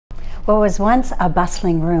What was once a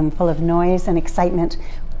bustling room full of noise and excitement,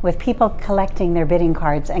 with people collecting their bidding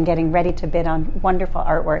cards and getting ready to bid on wonderful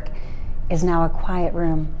artwork, is now a quiet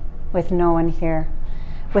room with no one here.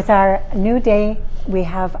 With our new day, we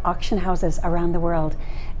have auction houses around the world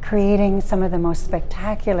creating some of the most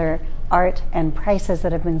spectacular art and prices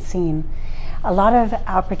that have been seen. A lot of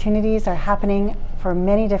opportunities are happening for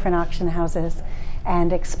many different auction houses,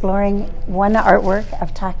 and exploring one artwork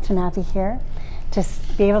of Taktanavi here, to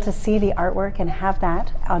be able to see the artwork and have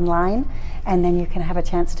that online, and then you can have a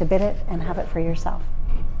chance to bid it and have it for yourself.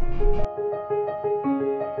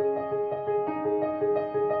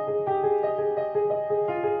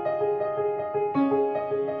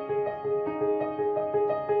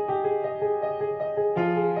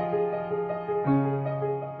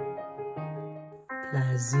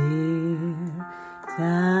 Plaisir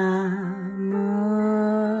d'amour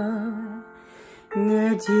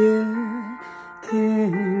ne dure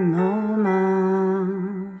qu'un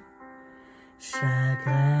moment,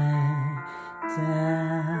 chagrin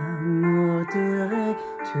d'amour durer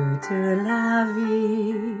toute la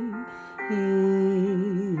vie.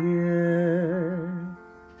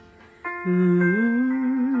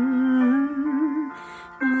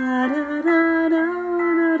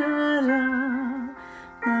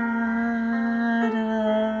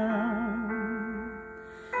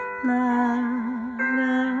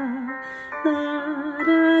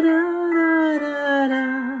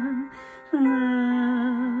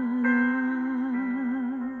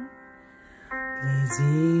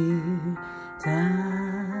 Plaisir d'amour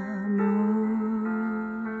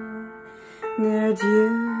ne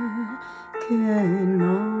dure qu'un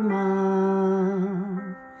moment,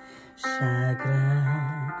 chagrin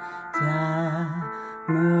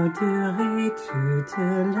d'amour durer toute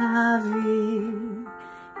la vie.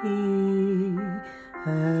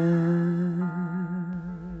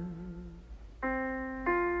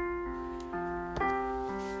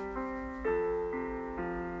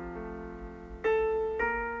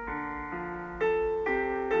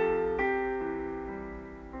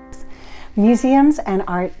 Museums and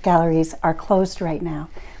art galleries are closed right now,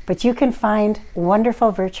 but you can find wonderful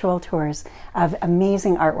virtual tours of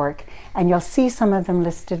amazing artwork, and you'll see some of them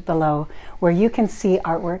listed below, where you can see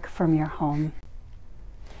artwork from your home.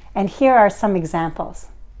 And here are some examples.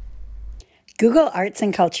 Google Arts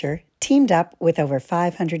and Culture teamed up with over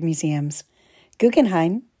 500 museums.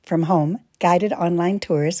 Guggenheim, from home, guided online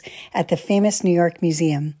tours at the famous New York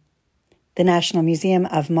Museum. The National Museum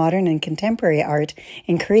of Modern and Contemporary Art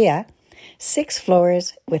in Korea, 6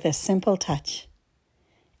 floors with a simple touch.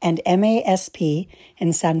 And MASP in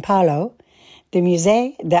São Paulo, the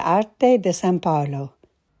Musée d'Arte de São Paulo.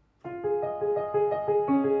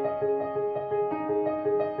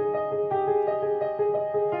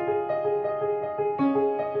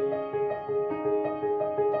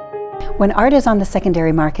 When art is on the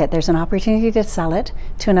secondary market, there's an opportunity to sell it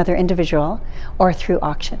to another individual or through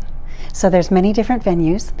auction. So there's many different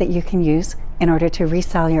venues that you can use in order to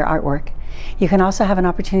resell your artwork. You can also have an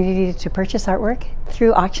opportunity to purchase artwork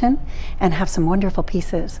through auction and have some wonderful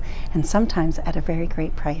pieces, and sometimes at a very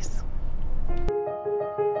great price.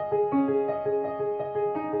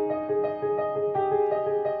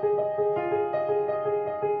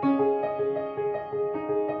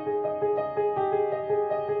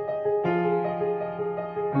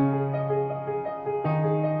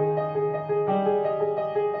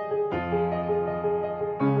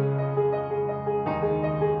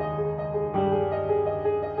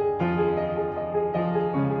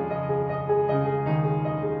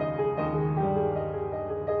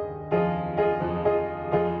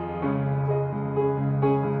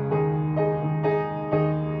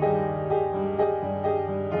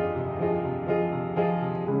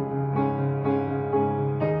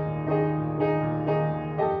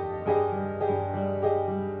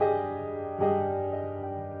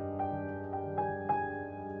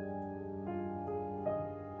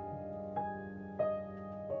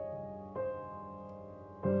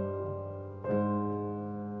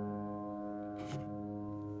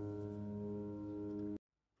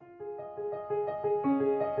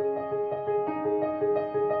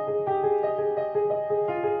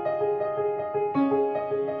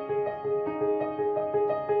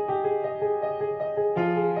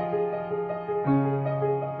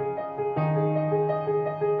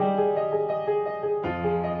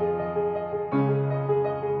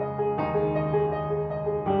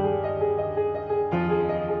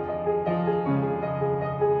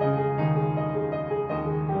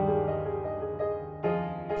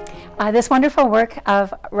 This wonderful work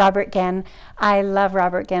of Robert Genn. I love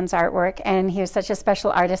Robert Genn's artwork, and he was such a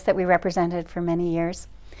special artist that we represented for many years.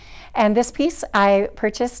 And this piece I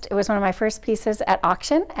purchased, it was one of my first pieces at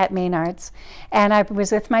auction at Maynard's. And I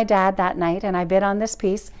was with my dad that night and I bid on this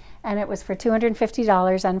piece and it was for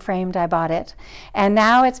 $250 unframed. I bought it. And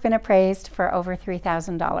now it's been appraised for over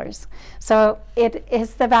 $3,000. So it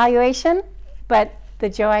is the valuation, but the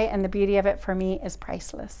joy and the beauty of it for me is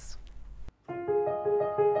priceless.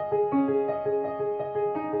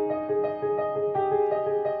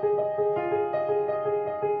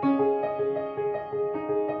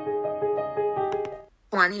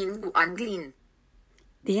 Huānyíng Guānglín.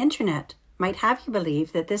 The internet might have you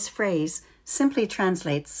believe that this phrase simply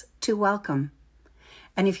translates to welcome.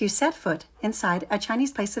 And if you set foot inside a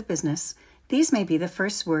Chinese place of business, these may be the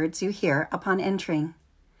first words you hear upon entering.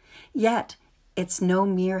 Yet, it's no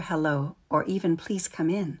mere hello or even please come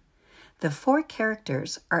in. The 4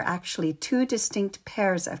 characters are actually 2 distinct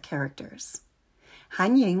pairs of characters.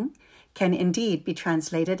 Huānyíng can indeed be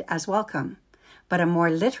translated as welcome, but a more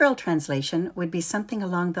literal translation would be something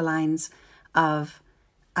along the lines of,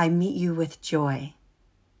 I meet you with joy.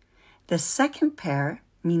 The second pair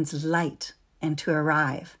means light and to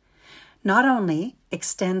arrive. Not only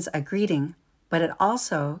extends a greeting, but it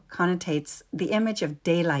also connotates the image of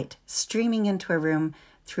daylight streaming into a room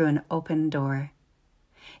through an open door.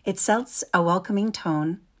 It sets a welcoming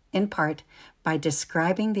tone, in part, by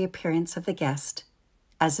describing the appearance of the guest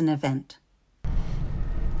as an event.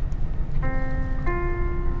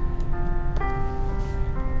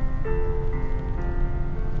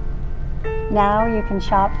 Now you can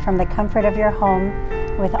shop from the comfort of your home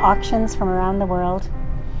with auctions from around the world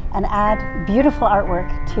and add beautiful artwork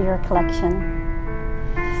to your collection.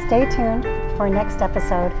 Stay tuned for next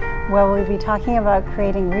episode where we'll be talking about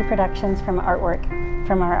creating reproductions from artwork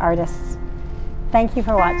from our artists. Thank you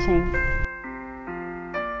for watching.